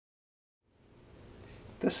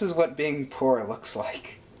This is what being poor looks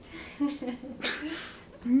like.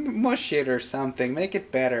 Mush it or something. Make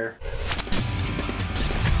it better.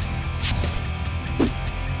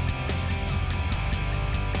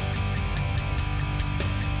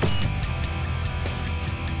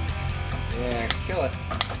 Yeah, kill it.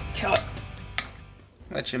 Kill it.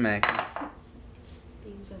 What you make?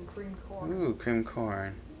 Beans and cream corn. Ooh, cream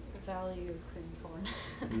corn. Value cream corn.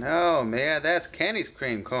 No, man, that's Kenny's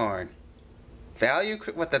cream corn. Value?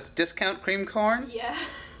 What, that's discount cream corn? Yeah.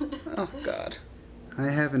 Oh, God. I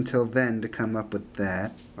have until then to come up with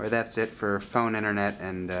that. Or that's it for phone, internet,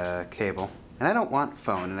 and cable. And I don't want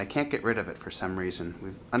phone, and I can't get rid of it for some reason.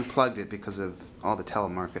 We've unplugged it because of all the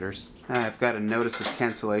telemarketers. I've got a notice of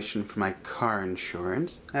cancellation for my car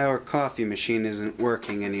insurance. Our coffee machine isn't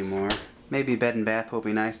working anymore. Maybe Bed and Bath will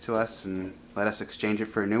be nice to us and let us exchange it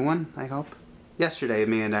for a new one, I hope. Yesterday,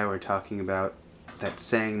 me and I were talking about that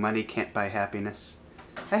saying, money can't buy happiness.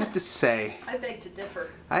 I have to say... I beg to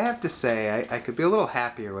differ. I have to say, I could be a little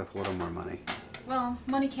happier with a little more money. Well,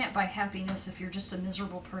 money can't buy happiness if you're just a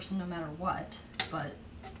miserable person no matter what. But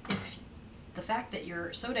if the fact that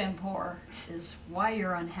you're so damn poor is why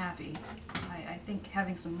you're unhappy, I think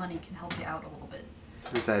having some money can help you out a little bit.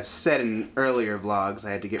 As I've said in earlier vlogs,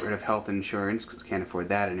 I had to get rid of health insurance because I can't afford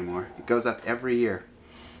that anymore. It goes up every year.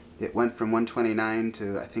 It went from $129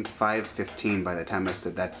 to, I think, $515 by the time I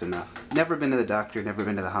said that's enough. Never been to the doctor, never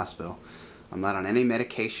been to the hospital. I'm not on any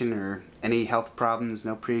medication or any health problems,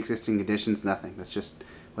 no pre-existing conditions, nothing. That's just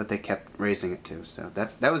what they kept raising it to. So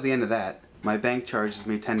that was the end of that. My bank charges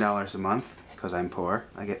me $10 a month because I'm poor.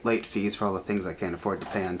 I get late fees for all the things I can't afford to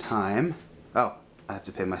pay on time. Oh, I have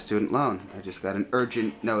to pay my student loan. I just got an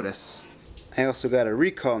urgent notice. I also got a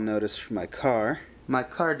recall notice for my car. My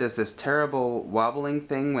car does this terrible wobbling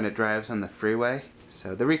thing when it drives on the freeway.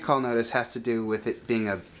 So the recall notice has to do with it being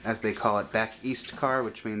a, as they call it, back east car,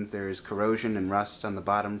 which means there's corrosion and rust on the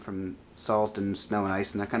bottom from salt and snow and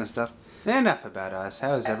ice and that kind of stuff. Enough about us.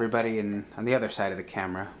 How's everybody on the other side of the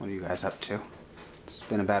camera? What are you guys up to? It's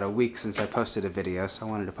been about a week since I posted a video, so I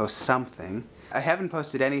wanted to post something. I haven't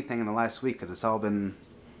posted anything in the last week because it's all been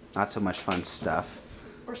not so much fun stuff.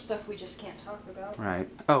 Or stuff we just can't talk about. Right.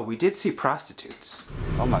 Oh, we did see prostitutes.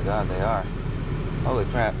 Oh my God, they are. Holy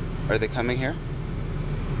crap. Are they coming here?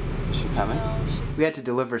 Is she coming? No, We had to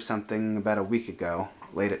deliver something about a week ago,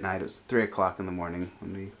 late at night. It was 3 o'clock in the morning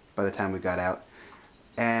by the time we got out.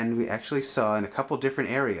 And we actually saw in a couple different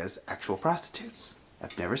areas actual prostitutes.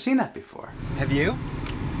 I've never seen that before. Have you?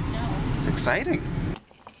 No. It's exciting.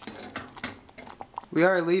 We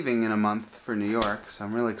are leaving in a month for New York, so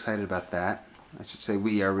I'm really excited about that. I should say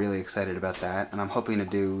we are really excited about that, and I'm hoping to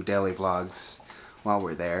do daily vlogs while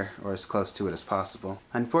we're there, or as close to it as possible.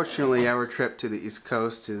 Unfortunately, our trip to the East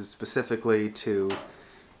Coast is specifically to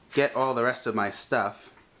get all the rest of my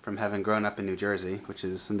stuff from having grown up in New Jersey, which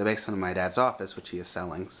is in the basement of my dad's office, which he is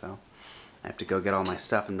selling, so I have to go get all my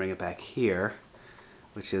stuff and bring it back here,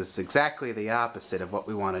 which is exactly the opposite of what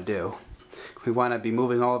we want to do. We want to be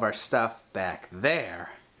moving all of our stuff back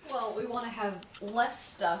there. Well, we want to have less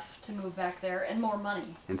stuff to move back there and more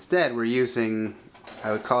money. Instead, we're using,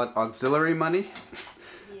 I would call it auxiliary money,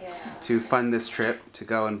 to fund this trip to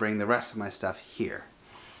go and bring the rest of my stuff here.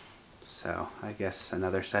 So, I guess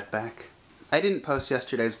another setback. I didn't post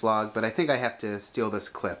yesterday's vlog, but I think I have to steal this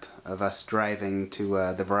clip of us driving to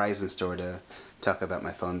the Verizon store to talk about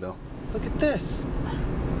my phone bill. Look at this!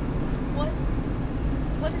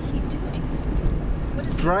 What is he doing? What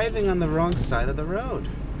is Driving on the wrong side of the road.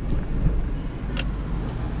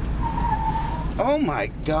 Oh my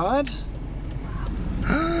God!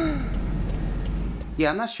 Yeah,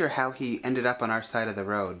 I'm not sure how he ended up on our side of the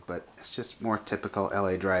road, but it's just more typical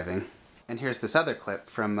LA driving. And here's this other clip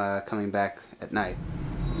from coming back at night.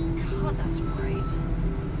 God, that's bright.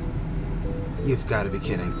 You've got to be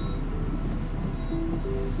kidding.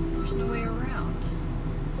 There's no way around.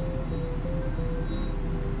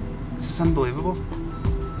 Is this unbelievable?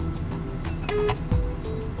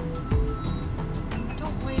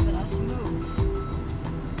 Don't wave at us, move.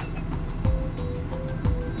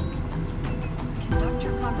 Conduct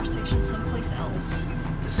your conversation someplace else.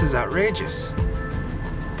 This is outrageous.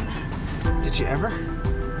 Did you ever?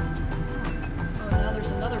 Oh, now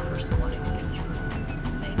there's another person wanting to get through.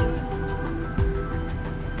 They do it.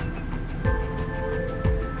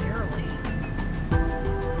 Barely.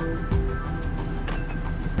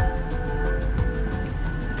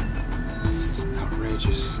 This is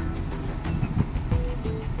outrageous.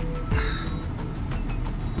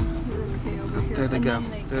 We're okay over here. There they go. And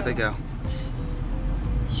then There they go.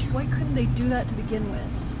 Why couldn't they do that to begin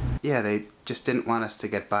with? Yeah, they just didn't want us to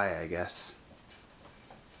get by, I guess.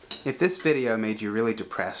 If this video made you really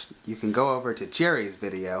depressed, you can go over to Jerry's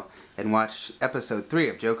video and watch episode 3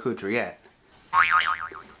 of Joe Coodryette.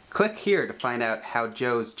 Click here to find out how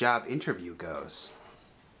Joe's job interview goes.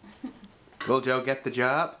 Will Joe get the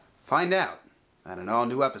job? Find out on an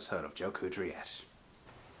all-new episode of Joe Coodryette.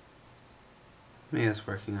 Mia's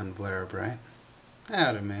working on Blurb, right?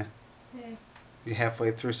 Howdy, Mia. Hey. You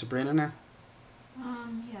halfway through Sabrina now?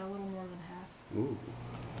 Yeah, a little more than half. Ooh.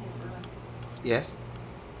 Hey, Bruno. Yes?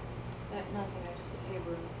 Nothing, I just said, hey,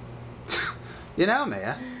 Bruno. You know,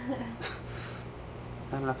 Mia.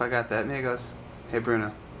 I don't know if I got that. Mia goes, hey,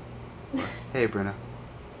 Bruno. Hey, Bruno.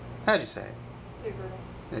 How'd you say it? Hey,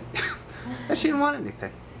 Bruno. She didn't want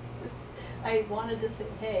anything. I wanted to say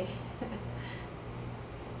hey.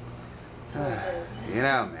 So I did. You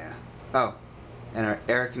know, Mia. Oh, and our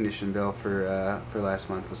air conditioning bill for last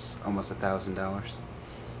month was almost $1,000.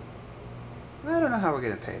 I don't know how we're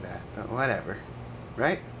gonna pay that, but whatever,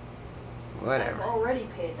 right? Whatever. I've already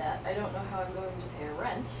paid that. I don't know how I'm going to pay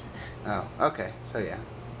rent. Oh, okay. So yeah.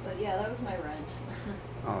 But yeah, that was my rent.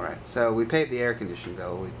 All right. So we paid the air conditioning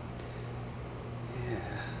bill. Yeah.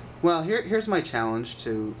 Well, here's my challenge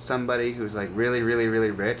to somebody who's like really, really, really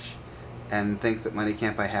rich and thinks that money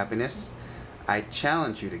can't buy happiness. I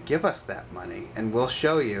challenge you to give us that money, and we'll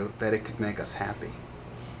show you that it could make us happy.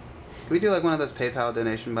 Can we do like one of those PayPal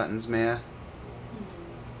donation buttons, Mia?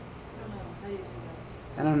 I don't know. How do you do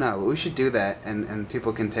that? I don't know, but we should do that, and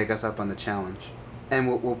people can take us up on the challenge. And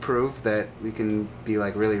we'll prove that we can be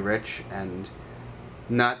like really rich and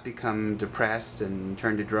not become depressed and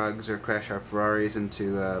turn to drugs or crash our Ferraris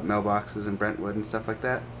into mailboxes in Brentwood and stuff like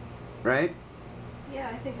that. Right? Yeah,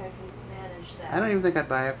 I think I can manage that. I don't even think I'd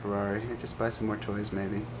buy a Ferrari. I'd just buy some more toys,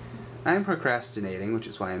 maybe. I'm procrastinating, which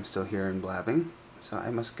is why I'm still here and blabbing. So I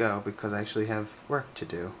must go because I actually have work to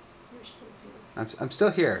do. You're still here. I'm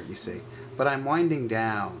still here, you see. But I'm winding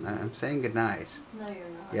down. I'm saying goodnight. No, you're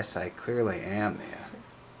not. Yes, I clearly am,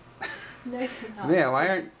 Mia. No, you're not. Mia, why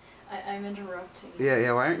aren't... I'm interrupting.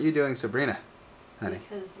 Yeah, why aren't you doing Sabrina, honey?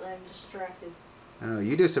 Because I'm distracted. Oh,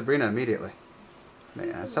 you do Sabrina immediately.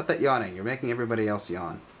 Mia, stop that yawning. You're making everybody else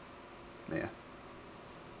yawn. Mia.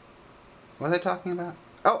 What was I talking about?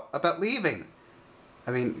 Oh, about leaving!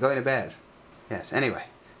 I mean, going to bed. Yes, anyway.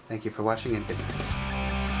 Thank you for watching and good night.